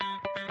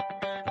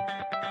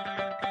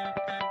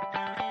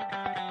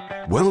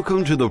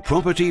Welcome to the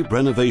Property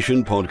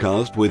Renovation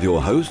Podcast with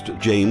your host,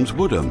 James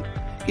Woodham,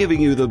 giving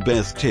you the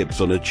best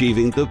tips on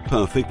achieving the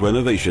perfect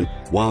renovation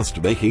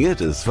whilst making it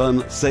as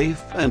fun,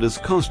 safe and as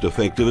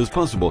cost-effective as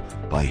possible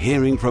by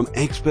hearing from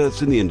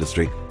experts in the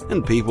industry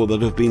and people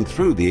that have been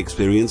through the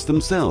experience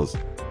themselves.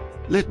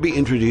 Let me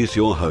introduce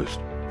your host,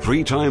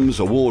 3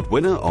 times award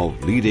winner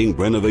of leading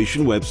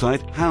renovation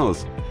website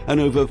House and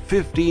over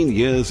 15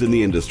 years in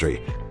the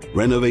industry,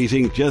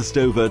 renovating just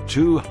over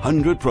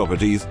 200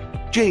 properties,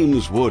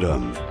 James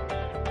Woodham.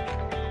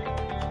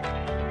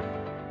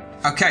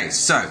 Okay,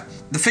 so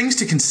the things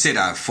to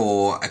consider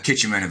for a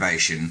kitchen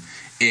renovation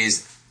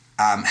is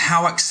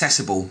how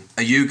accessible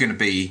are you going to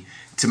be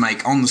to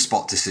make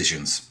on-the-spot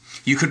decisions.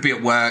 You could be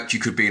at work, you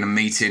could be in a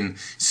meeting,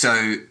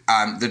 so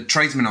the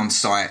tradesmen on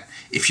site,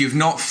 if you've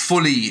not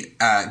fully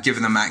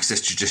given them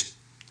access to just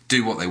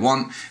do what they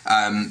want,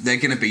 they're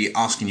going to be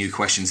asking you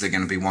questions, they're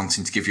going to be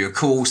wanting to give you a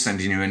call,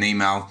 sending you an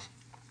email,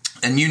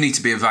 and you need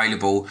to be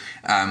available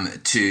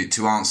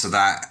to answer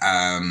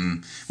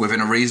that within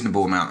a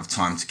reasonable amount of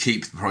time to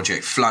keep the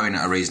project flowing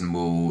at a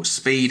reasonable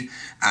speed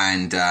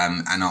and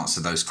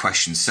answer those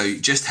questions. So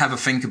just have a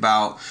think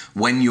about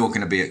when you're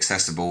going to be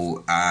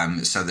accessible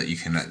so that you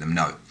can let them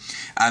know.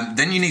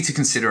 Then you need to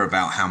consider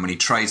about how many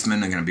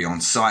tradesmen are going to be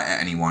on site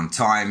at any one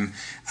time.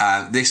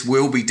 This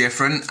will be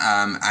different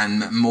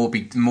and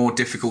more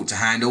difficult to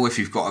handle if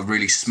you've got a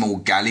really small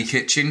galley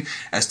kitchen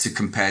as to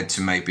compared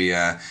to maybe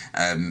a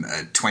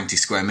 20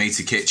 square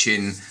metre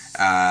kitchen.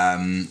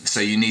 So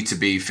you need to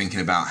be thinking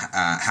about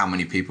how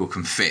many people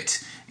can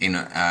fit in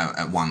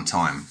at one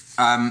time.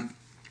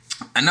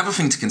 Another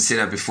thing to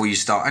consider before you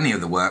start any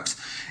of the works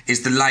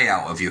is the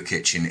layout of your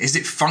kitchen. Is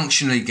it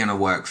functionally going to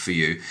work for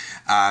you?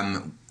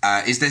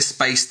 Is there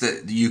space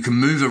that you can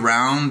move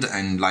around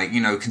and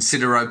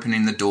consider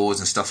opening the doors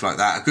and stuff like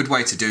that? A good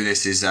way to do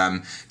this is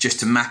just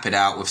to map it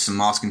out with some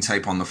masking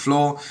tape on the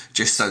floor,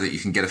 just so that you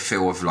can get a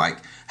feel of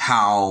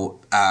how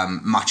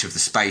much of the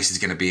space is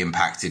going to be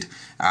impacted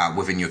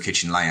within your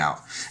kitchen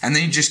layout. And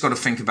then you just got to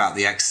think about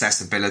the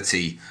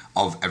accessibility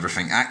of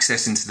everything.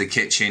 Access into the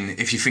kitchen.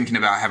 If you're thinking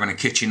about having a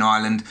kitchen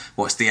island,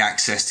 what's the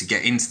access to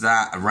get into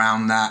that,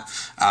 around that?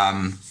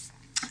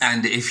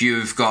 And if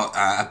you've got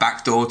a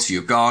back door to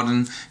your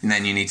garden,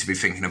 then you need to be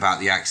thinking about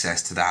the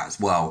access to that as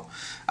well.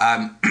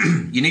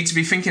 You need to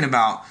be thinking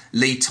about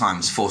lead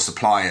times for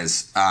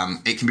suppliers.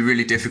 It can be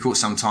really difficult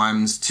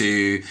sometimes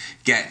to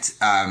get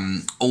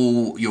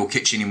all your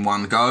kitchen in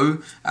one go.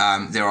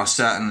 There are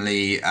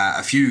certainly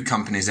a few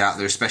companies out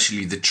there,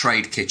 especially the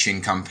trade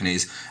kitchen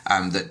companies,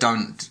 that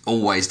don't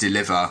always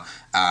deliver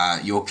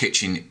your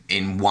kitchen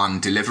in one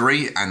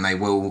delivery, and they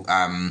will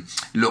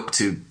look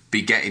to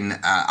be getting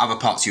other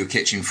parts of your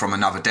kitchen from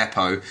another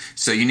depot.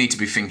 So you need to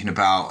be thinking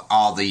about,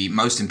 are the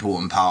most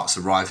important parts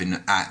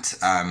arriving at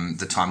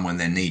the time when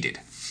they're needed.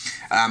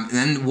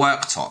 Then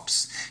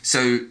worktops.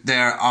 So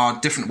there are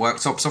different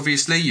worktops,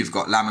 obviously. You've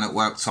got laminate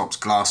worktops,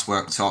 glass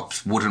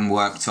worktops, wooden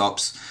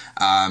worktops,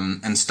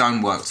 and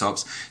stone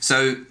worktops.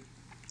 So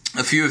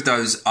a few of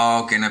those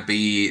are going to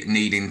be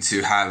needing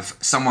to have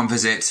someone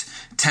visit,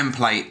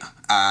 template,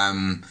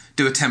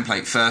 do a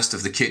template first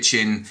of the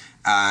kitchen,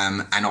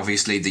 and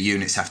obviously the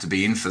units have to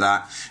be in for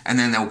that, and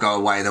then they'll go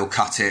away, they'll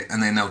cut it,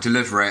 and then they'll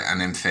deliver it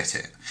and then fit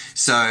it.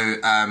 So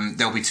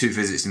there'll be 2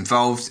 visits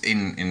involved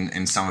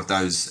in some of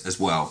those as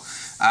well.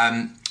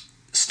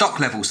 Stock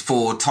levels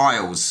for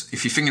tiles.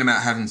 If you're thinking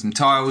about having some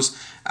tiles,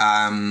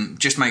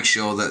 just make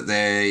sure that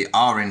they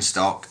are in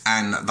stock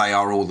and they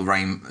are all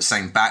the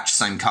same batch,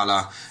 same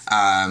colour,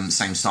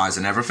 same size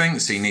and everything.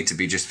 So you need to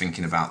be just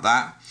thinking about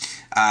that.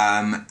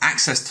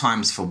 Access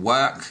times for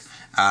work.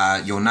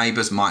 Your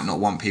neighbours might not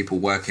want people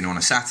working on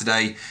a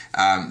Saturday.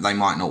 They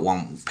might not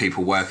want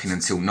people working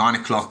until 9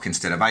 o'clock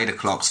instead of 8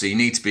 o'clock. So you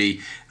need to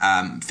be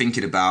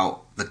thinking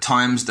about the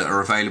times that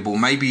are available.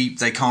 Maybe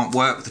they can't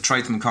work, the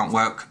tradesmen can't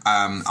work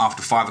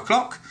after 5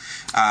 o'clock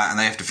and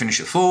they have to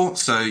finish at 4.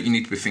 So you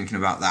need to be thinking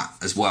about that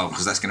as well,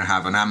 because that's going to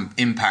have an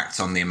impact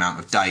on the amount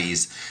of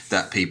days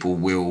that people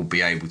will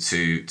be able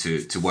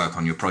to work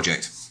on your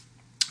project.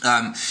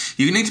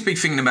 You need to be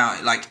thinking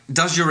about,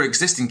 does your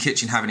existing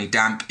kitchen have any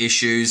damp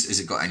issues?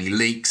 Has it got any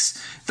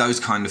leaks? Those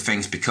kind of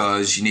things,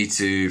 because you need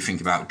to think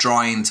about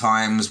drying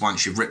times.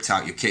 Once you've ripped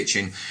out your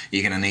kitchen,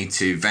 you're going to need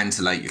to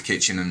ventilate your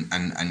kitchen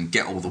and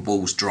get all the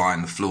walls dry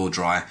and the floor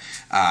dry,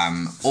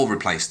 or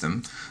replace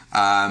them.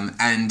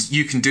 And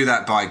you can do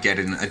that by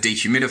getting a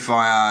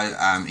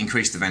dehumidifier,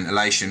 increase the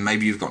ventilation.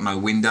 Maybe you've got no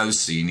windows,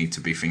 so you need to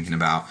be thinking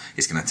about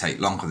it's going to take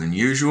longer than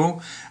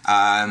usual.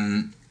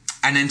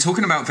 And then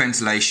talking about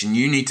ventilation,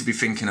 you need to be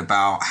thinking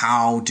about,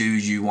 how do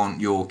you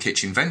want your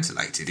kitchen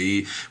ventilated?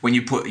 When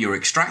you put your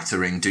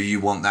extractor in, do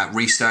you want that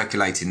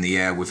recirculating the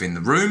air within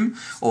the room,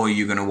 or are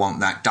you going to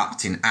want that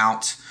ducting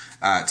out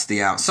to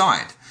the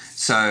outside?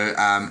 So,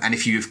 and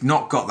if you've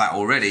not got that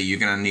already, you're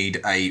going to need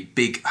a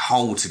big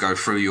hole to go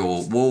through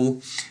your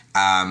wall.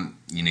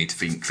 You need to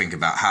think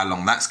about how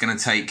long that's going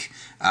to take.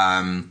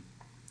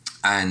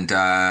 And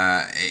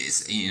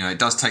it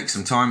does take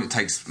some time. It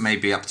takes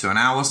maybe up to an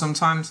hour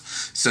sometimes.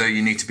 So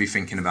you need to be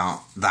thinking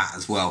about that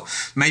as well.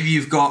 Maybe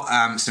you've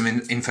got some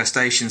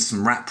infestations,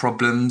 some rat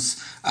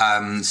problems,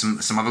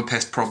 some other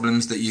pest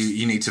problems that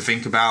you need to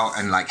think about,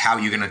 and like how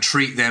you're going to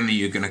treat them. Are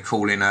you going to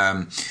call in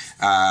a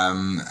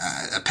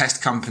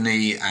pest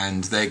company,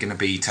 and they're going to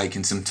be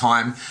taking some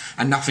time,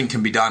 and nothing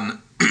can be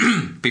done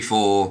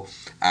before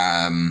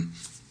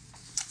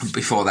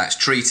that's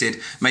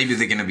treated. Maybe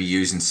they're going to be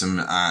using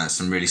some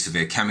really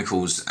severe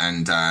chemicals,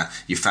 and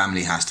your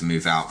family has to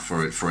move out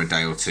for a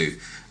day or two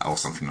or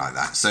something like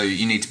that. So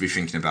you need to be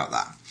thinking about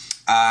that.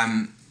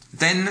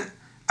 Then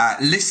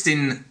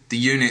listing the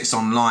units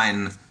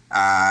online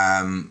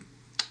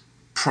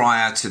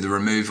prior to the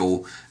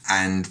removal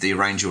and the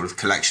arrangement of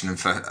collection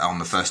on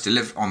the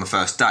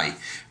first day.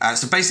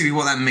 So basically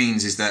what that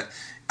means is that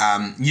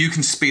you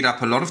can speed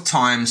up a lot of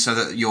time so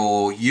that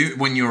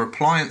when your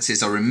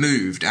appliances are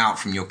removed out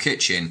from your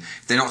kitchen,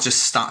 they're not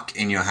just stuck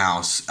in your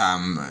house,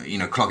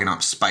 clogging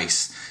up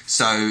space.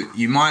 So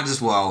you might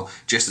as well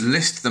just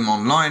list them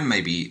online,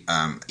 maybe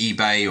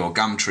eBay or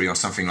Gumtree or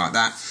something like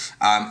that,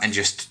 and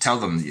just tell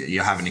them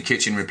you're having a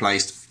kitchen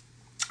replaced.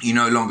 You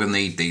no longer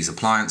need these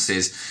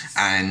appliances,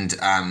 and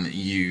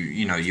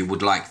you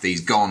would like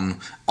these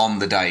gone on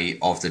the day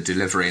of the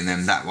delivery, and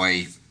then that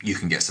way you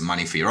can get some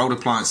money for your old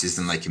appliances,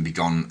 and they can be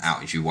gone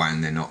out of your way,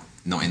 and they're not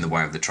in the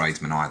way of the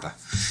tradesman either.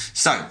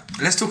 So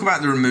let's talk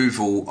about the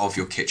removal of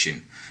your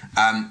kitchen.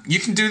 You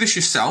can do this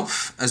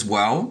yourself as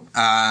well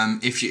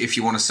if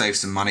you want to save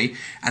some money,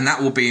 and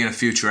that will be in a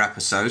future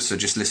episode, so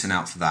just listen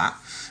out for that.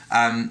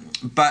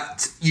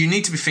 But you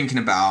need to be thinking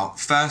about,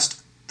 first,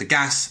 the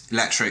gas,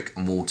 electric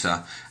and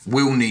water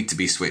will need to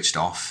be switched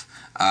off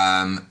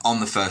on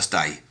the first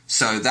day.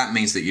 So that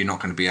means that you're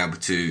not going to be able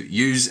to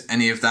use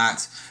any of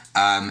that,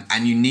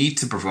 and you need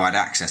to provide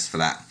access for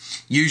that.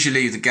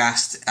 Usually the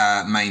gas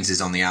mains is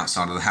on the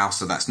outside of the house,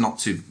 so that's not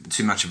too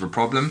much of a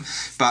problem.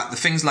 But the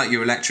things like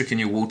your electric and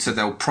your water,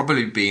 they'll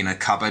probably be in a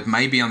cupboard,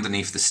 maybe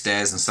underneath the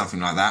stairs and something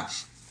like that.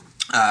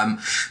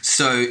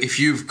 So if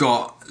you've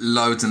got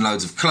loads and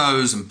loads of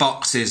clothes and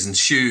boxes and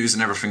shoes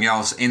and everything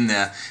else in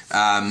there,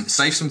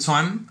 save some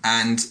time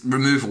and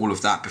remove all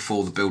of that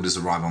before the builders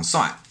arrive on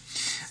site.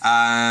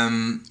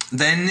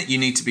 Then you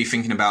need to be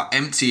thinking about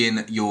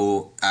emptying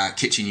your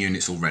kitchen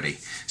units already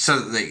so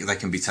that they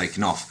can be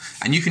taken off.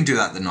 And you can do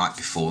that the night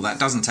before. That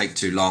doesn't take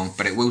too long,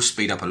 but it will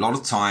speed up a lot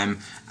of time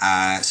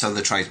so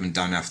the tradesmen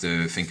don't have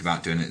to think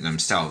about doing it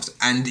themselves.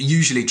 And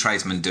usually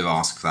tradesmen do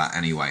ask that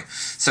anyway.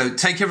 So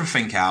take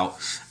everything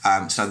out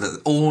so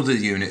that all the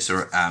units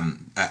are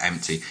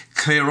empty.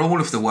 Clear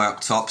all of the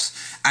worktops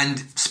and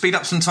speed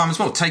up some time as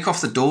well. Take off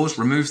the doors,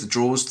 remove the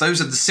drawers. Those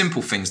are the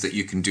simple things that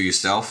you can do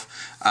yourself,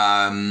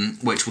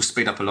 which will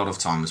speed up a lot of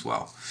time as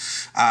well.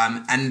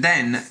 And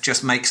then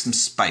just make some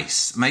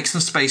space. Make some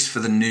space for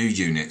the new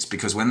units,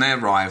 because when they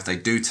arrive, they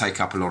do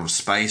take up a lot of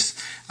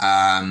space.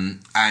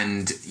 And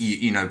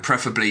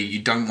preferably you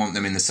don't want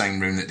them in the same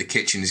room that the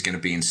kitchen is going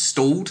to be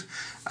installed.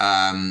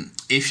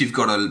 If you've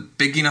got a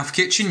big enough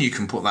kitchen, you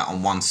can put that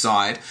on one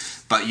side,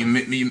 but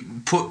you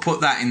put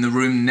that in the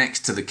room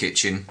next to the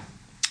kitchen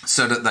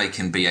so that they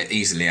can be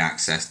easily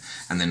accessed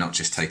and they're not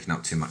just taking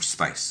up too much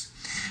space.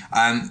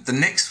 The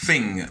next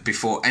thing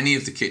before any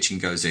of the kitchen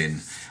goes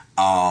in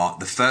are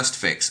the first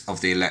fix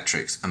of the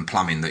electrics and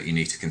plumbing that you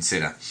need to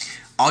consider.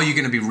 Are you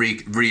going to be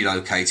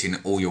relocating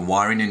all your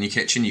wiring in your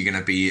kitchen? You're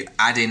going to be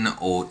adding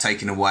or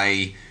taking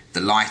away the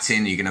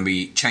lighting? You're going to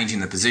be changing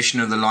the position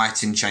of the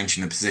lighting,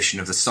 changing the position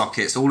of the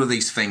sockets? All of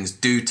these things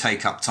do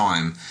take up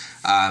time,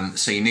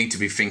 so you need to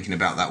be thinking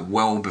about that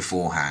well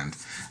beforehand.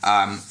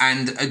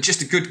 And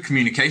just a good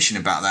communication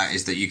about that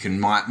is that you can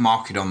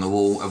mark it on the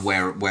wall of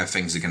where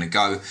things are going to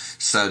go,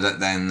 so that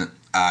then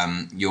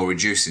you're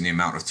reducing the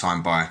amount of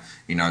time by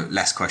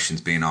less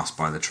questions being asked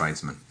by the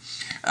tradesman.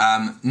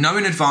 Know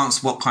in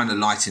advance what kind of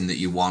lighting that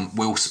you want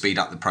will speed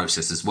up the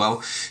process as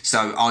well.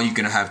 So are you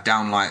going to have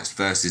downlights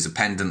versus a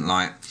pendant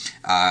light?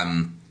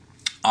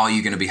 Are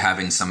you going to be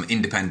having some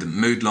independent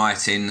mood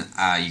lighting?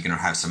 Are you going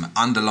to have some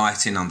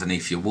underlighting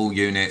underneath your wall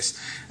units?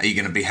 Are you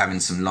going to be having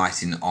some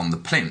lighting on the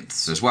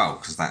plinths as well?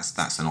 Because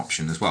that's an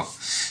option as well.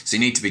 So you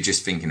need to be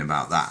just thinking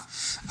about that.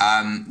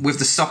 With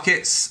the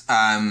sockets,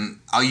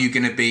 are you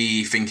going to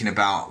be thinking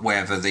about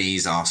whether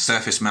these are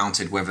surface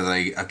mounted, whether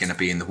they are going to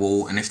be in the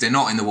wall? And if they're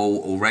not in the wall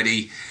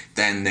already,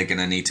 then they're going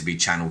to need to be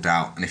channeled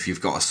out. And if you've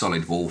got a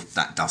solid wall,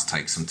 that does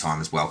take some time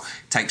as well.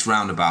 It takes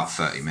around about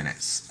 30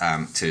 minutes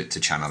to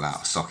channel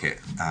out a socket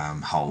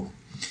hole.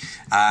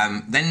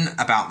 Then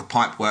about the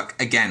pipe work,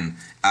 again,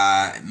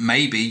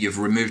 maybe you've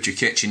removed your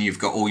kitchen, you've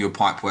got all your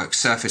pipe work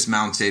surface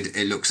mounted,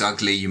 it looks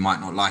ugly, you might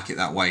not like it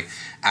that way,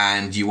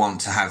 and you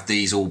want to have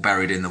these all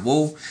buried in the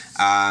wall.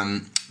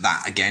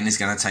 That again is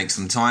going to take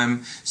some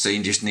time, so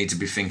you just need to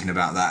be thinking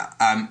about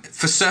that.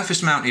 For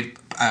surface mounted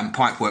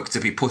pipe work to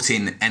be put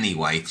in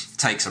anyway, it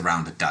takes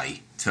around a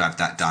day to have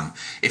that done.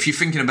 If you're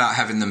thinking about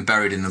having them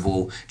buried in the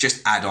wall,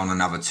 just add on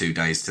another 2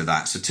 days to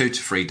that. So 2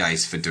 to 3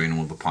 days for doing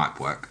all the pipe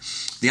work.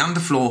 The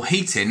underfloor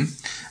heating,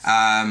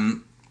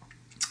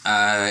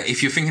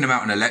 If you're thinking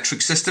about an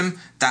electric system,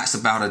 that's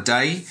about a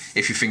day.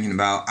 If you're thinking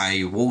about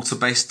a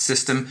water-based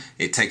system,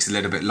 it takes a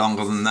little bit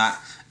longer than that.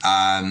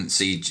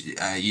 So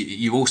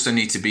you also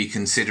need to be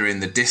considering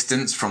the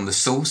distance from the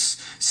source.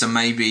 So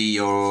maybe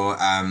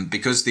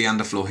because the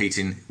underfloor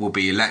heating will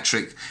be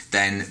electric,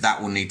 then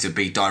that will need to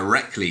be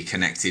directly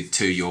connected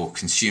to your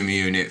consumer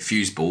unit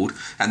fuse board,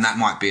 and that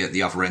might be at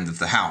the other end of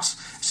the house.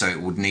 So it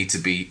would need to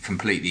be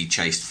completely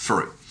chased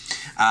through.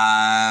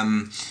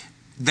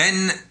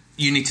 Then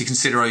you need to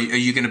consider, are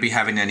you going to be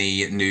having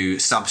any new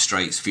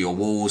substrates for your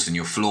walls and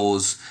your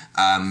floors?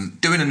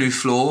 Doing a new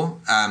floor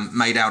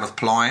made out of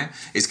ply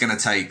is going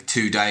to take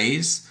 2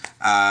 days,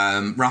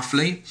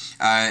 roughly.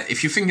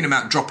 If you're thinking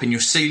about dropping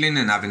your ceiling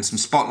and having some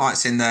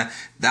spotlights in there,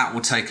 that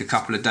will take a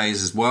couple of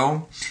days as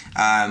well.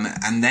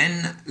 And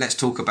then let's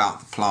talk about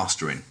the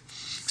plastering.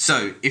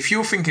 So if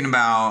you're thinking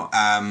about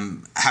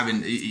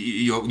having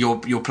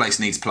your place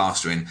needs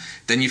plastering,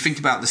 then you think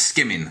about the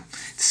skimming.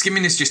 The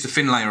skimming is just a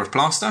thin layer of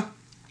plaster,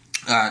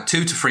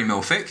 2 to 3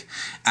 mil thick,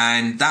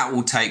 and that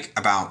will take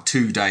about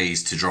 2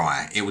 days to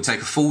dry. It will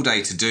take a full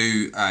day to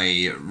do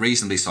a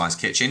reasonably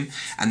sized kitchen,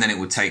 and then it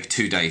will take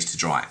 2 days to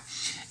dry.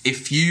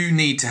 If you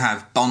need to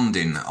have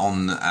bonding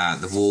on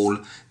the wall,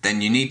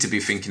 then you need to be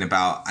thinking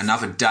about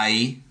another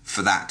day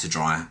for that to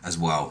dry as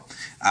well.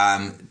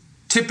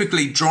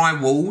 Typically, dry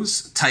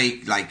walls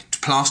take, like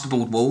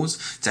plasterboard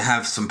walls, to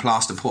have some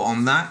plaster put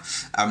on that,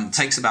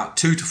 takes about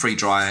 2 to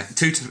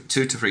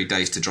 3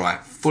 days to dry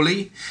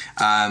fully.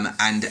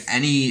 And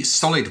any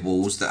solid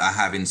walls that are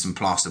having some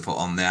plaster put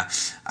on there,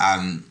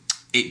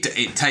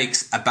 it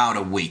takes about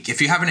a week. If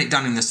you're having it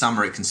done in the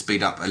summer, it can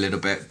speed up a little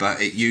bit, but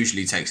it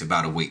usually takes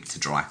about a week to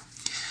dry.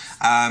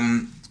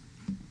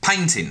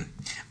 Painting.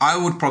 I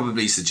would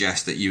probably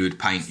suggest that you would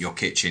paint your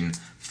kitchen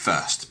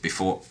first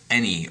before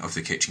any of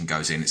the kitchen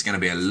goes in. It's going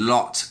to be a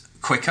lot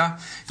quicker.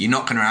 You're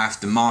not going to have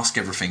to mask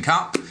everything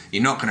up.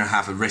 You're not going to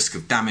have a risk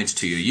of damage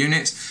to your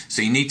units.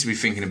 So you need to be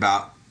thinking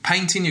about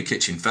painting your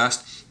kitchen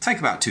first. Take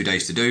about 2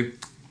 days to do.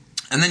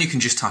 And then you can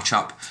just touch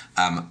up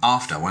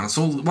after. Once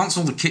all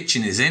the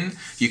kitchen is in,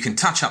 you can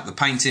touch up the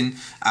painting,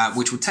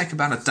 which will take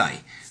about a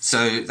day.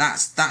 So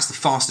that's the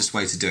fastest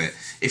way to do it.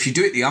 If you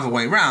do it the other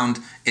way around,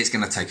 it's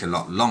going to take a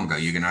lot longer.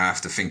 You're going to have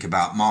to think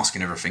about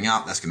masking everything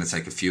up. That's going to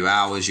take a few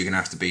hours. You're going to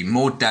have to be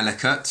more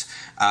delicate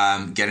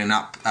getting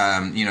up.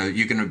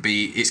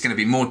 It's going to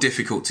be more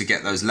difficult to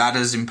get those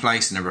ladders in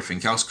place and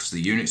everything else because the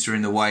units are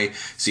in the way.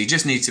 So you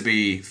just need to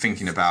be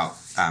thinking about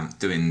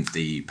doing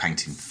the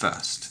painting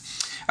first.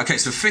 Okay,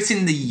 so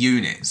fitting the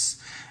units.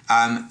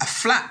 A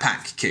flat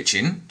pack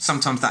kitchen,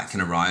 sometimes that can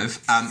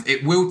arrive.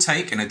 It will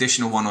take an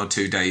additional 1 or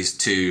 2 days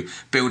to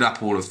build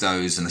up all of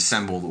those and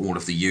assemble all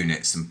of the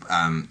units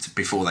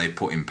before they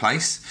put in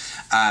place.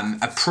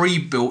 A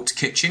pre-built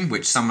kitchen,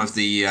 which some of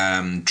the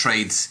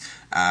trades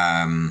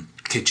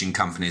kitchen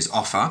companies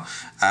offer,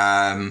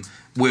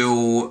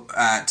 will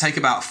take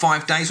about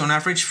 5 days on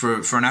average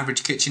for an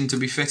average kitchen to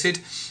be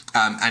fitted.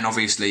 And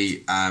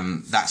obviously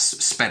that's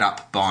sped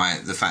up by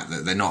the fact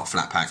that they're not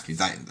flat pack.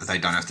 They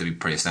don't have to be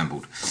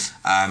pre-assembled.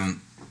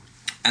 And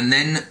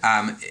then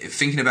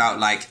thinking about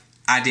like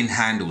adding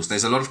handles.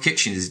 There's a lot of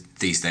kitchens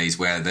these days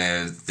where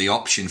there's the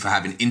option for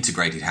having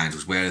integrated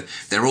handles where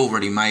they're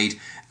already made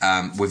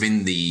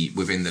within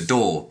the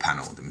door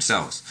panel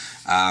themselves.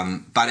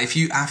 But if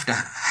you have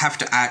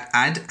to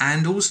add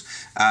handles,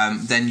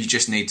 then you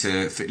just need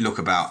to look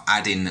about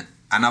adding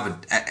another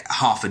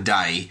half a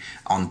day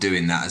on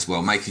doing that as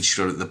well, making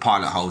sure that the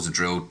pilot holes are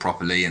drilled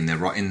properly and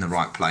they're in the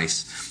right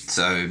place.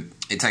 So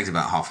it takes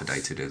about half a day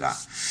to do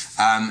that.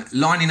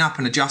 Lining up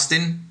and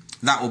adjusting,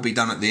 that will be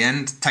done at the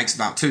end. Takes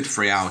about 2 to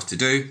 3 hours to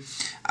do.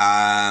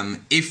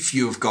 If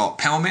you've got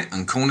pelmet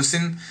and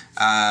cornicing,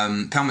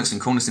 pelmets and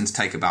cornicings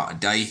take about a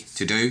day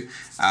to do.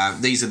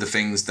 These are the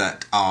things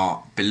that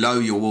are below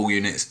your wall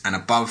units and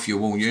above your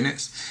wall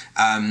units.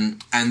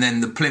 And then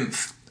the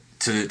plinth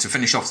to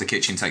finish off the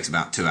kitchen takes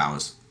about 2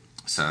 hours.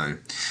 So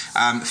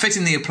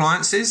fitting the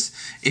appliances,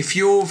 if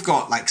you've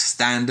got like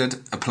standard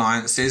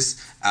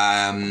appliances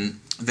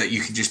that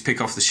you can just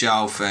pick off the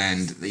shelf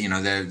and you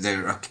know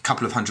they're a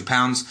couple of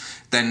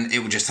 £100, then it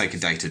will just take a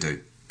day to do.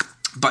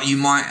 But you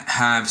might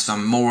have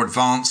some more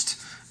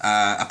advanced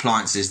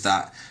appliances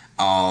that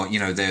are, you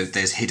know,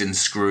 there's hidden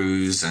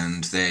screws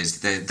and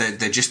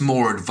they're just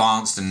more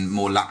advanced and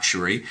more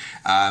luxury.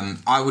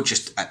 I would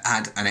just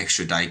add an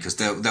extra day because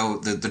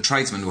the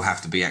tradesmen will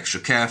have to be extra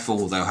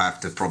careful. They'll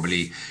have to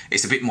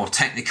it's a bit more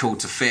technical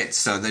to fit,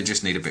 so they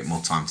just need a bit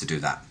more time to do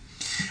that.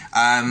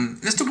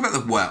 Let's talk about the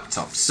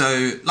worktops.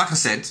 So, like I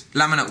said,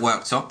 laminate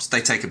worktops, they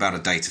take about a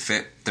day to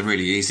fit. They're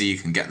really easy. You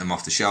can get them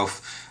off the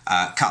shelf.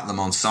 Cut them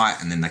on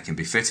site and then they can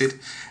be fitted.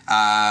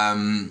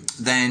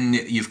 Then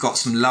you've got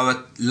some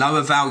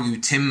lower value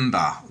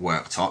timber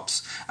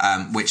worktops,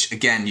 which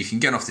again you can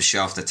get off the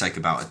shelf. They take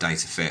about a day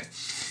to fit.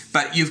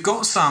 But you've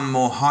got some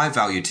more high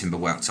value timber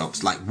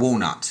worktops like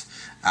walnut,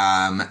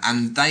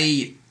 and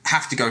they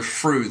have to go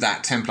through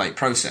that template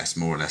process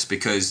more or less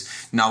because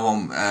no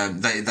one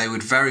they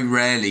would very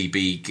rarely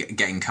be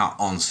getting cut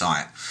on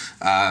site.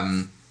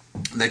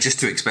 they're just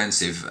too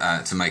expensive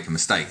to make a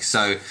mistake.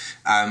 So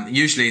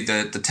usually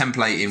the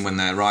templating when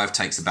they arrive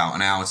takes about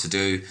an hour to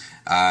do,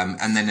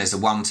 and then there's a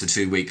 1 to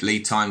 2 week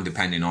lead time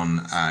depending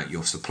on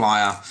your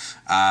supplier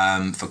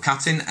for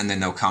cutting, and then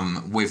they'll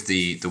come with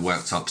the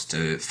worktops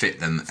to fit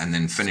them and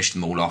then finish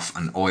them all off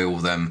and oil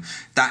them.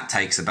 That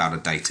takes about a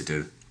day to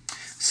do.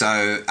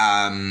 So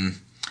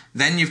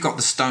then you've got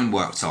the stone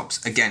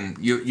worktops. Again,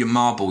 your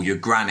marble, your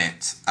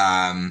granite,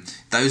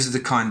 those are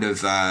the kind of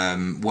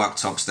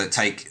worktops that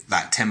take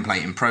that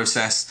templating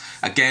process.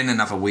 Again,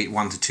 another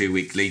 1 to 2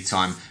 week lead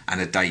time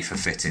and a day for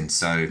fitting.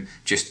 So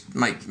just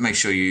make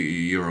sure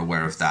you're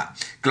aware of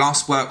that.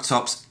 Glass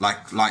worktops,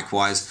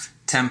 likewise,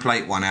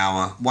 template 1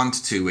 hour, 1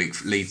 to 2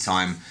 week lead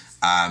time,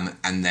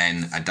 and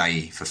then a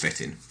day for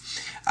fitting.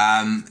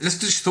 Let's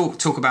just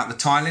talk about the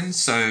tiling.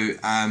 So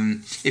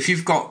if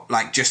you've got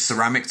like just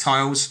ceramic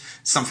tiles,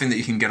 something that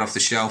you can get off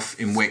the shelf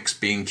in Wix,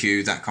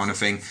 B&Q, that kind of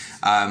thing,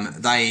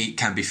 they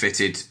can be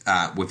fitted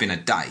within a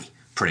day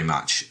pretty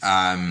much.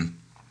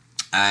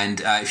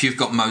 And if you've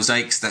got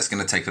mosaics, that's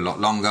going to take a lot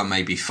longer,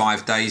 maybe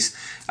 5 days,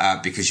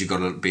 because you've got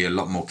to be a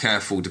lot more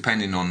careful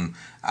depending on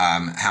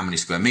how many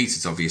square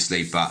meters,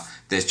 obviously, but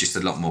there's just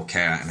a lot more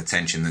care and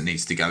attention that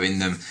needs to go in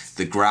them.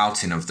 The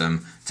grouting of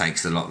them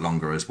takes a lot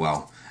longer as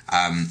well.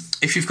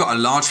 If you've got a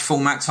large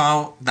format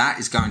tile, that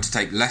is going to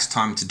take less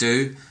time to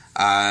do.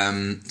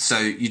 So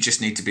you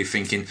just need to be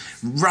thinking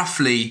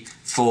roughly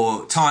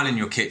for tiling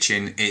your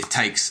kitchen, it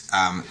takes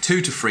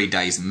 2 to 3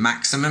 days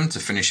maximum to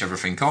finish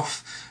everything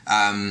off.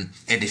 And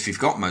if you've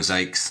got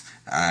mosaics,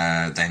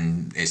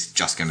 then it's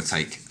just going to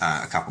take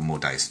a couple more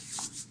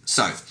days.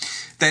 So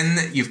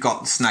then you've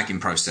got the snagging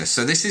process.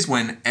 So this is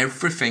when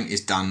everything is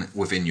done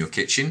within your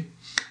kitchen.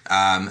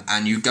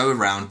 And you go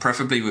around,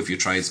 preferably with your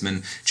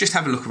tradesmen, just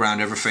have a look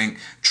around everything,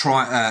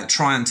 try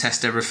and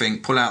test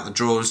everything, pull out the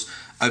drawers,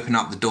 open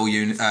up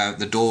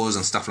the doors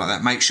and stuff like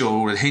that. Make sure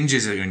all the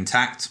hinges are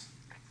intact.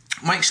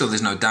 Make sure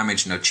there's no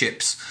damage, no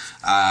chips,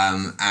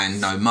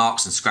 and no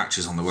marks and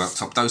scratches on the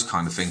worktop, those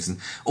kind of things. And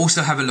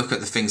also have a look at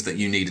the things that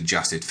you need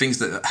adjusted, things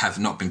that have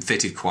not been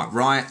fitted quite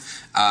right.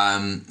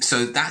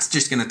 So that's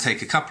just going to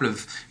take a couple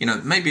of,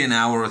 maybe an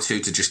hour or two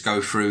to just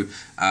go through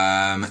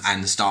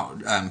and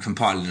start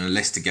compiling a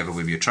list together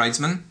with your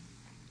tradesmen.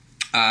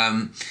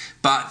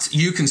 But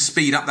you can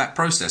speed up that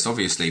process,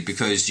 obviously,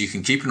 because you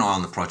can keep an eye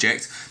on the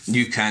project.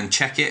 You can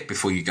check it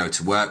before you go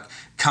to work,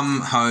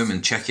 come home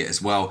and check it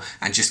as well,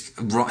 and just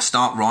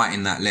start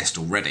writing that list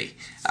already.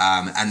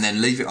 And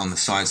then leave it on the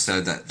side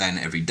so that then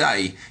every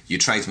day your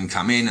tradesmen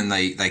come in and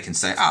they can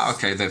say,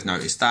 okay, they've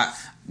noticed that.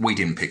 We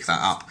didn't pick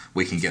that up.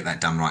 We can get that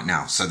done right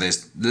now. So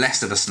there's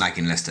less of a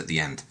snagging list at the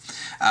end.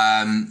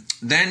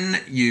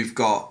 Then you've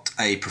got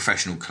a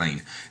professional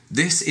clean.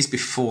 This is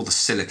before the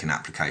silicone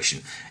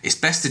application. It's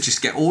best to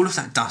just get all of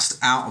that dust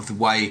out of the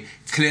way,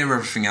 clear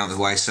everything out of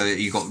the way so that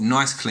you've got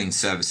nice clean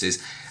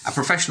surfaces. A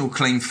professional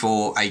clean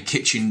for a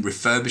kitchen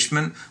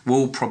refurbishment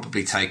will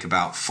probably take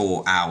about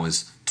 4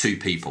 hours, 2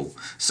 people.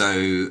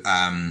 So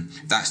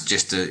that's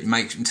just to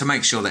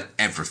make sure that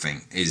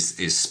everything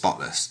is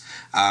spotless.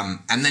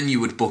 And then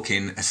you would book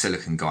in a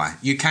silicone guy.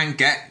 You can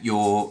get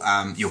your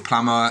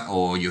plumber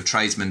or your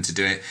tradesman to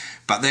do it,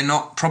 but they're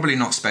probably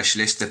not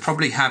specialists. They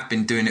probably have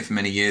been doing it for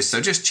many years, so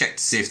just check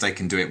to see if they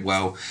can do it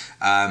well.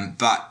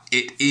 But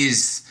it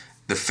is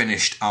the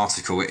finished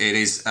article. It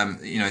is,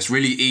 it's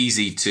really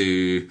easy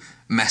to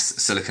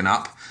mess silicone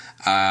up,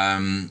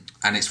 and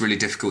it's really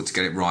difficult to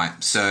get it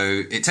right.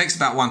 So it takes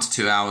about 1 to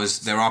 2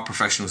 hours. There are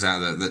professionals out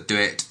there that do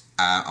it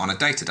on a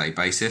day-to-day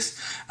basis,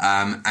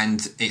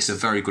 and it's a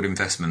very good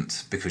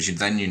investment because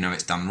then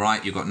it's done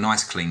right. You've got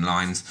nice clean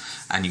lines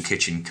and your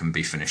kitchen can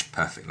be finished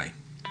perfectly.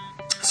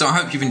 So I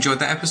hope you've enjoyed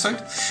that episode.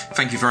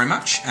 Thank you very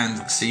much,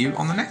 and see you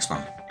on the next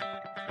one.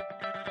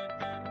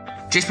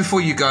 Just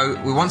before you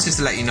go, we wanted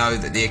to let you know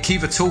that the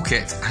Akiva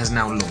Toolkit has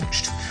now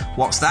launched.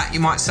 What's that, you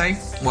might say?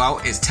 Well,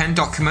 it's 10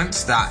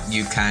 documents that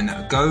you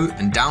can go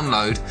and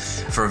download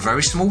for a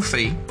very small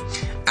fee,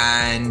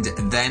 and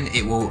then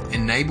it will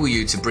enable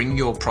you to bring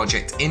your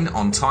project in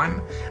on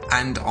time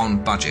and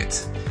on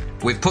budget.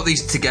 We've put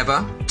these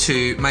together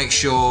to make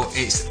sure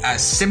it's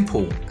as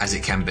simple as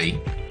it can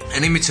be,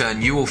 and in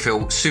return you will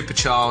feel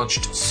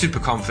supercharged, super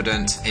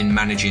confident in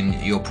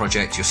managing your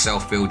project, your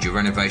self-build, your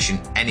renovation,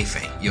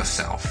 anything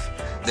yourself.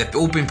 They've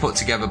all been put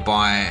together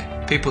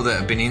by people that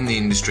have been in the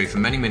industry for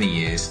many, many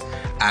years,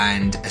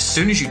 and as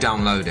soon as you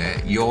download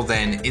it, you're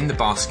then in the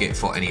basket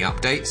for any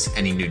updates,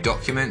 any new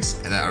documents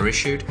that are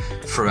issued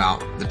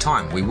throughout the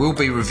time. We will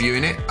be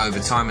reviewing it over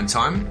time and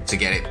time to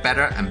get it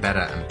better and better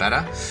and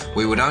better.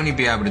 We would only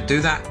be able to do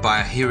that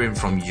by hearing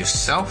from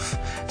yourself,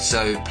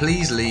 so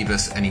please leave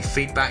us any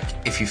feedback.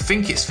 If you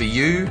think it's for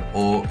you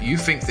or you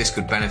think this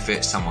could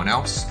benefit someone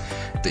else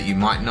that you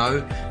might know,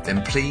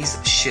 then please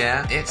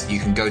share it. You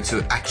can go to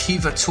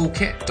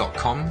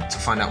akivatoolkit.com to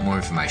find out more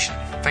information.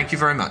 Thank you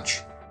very much.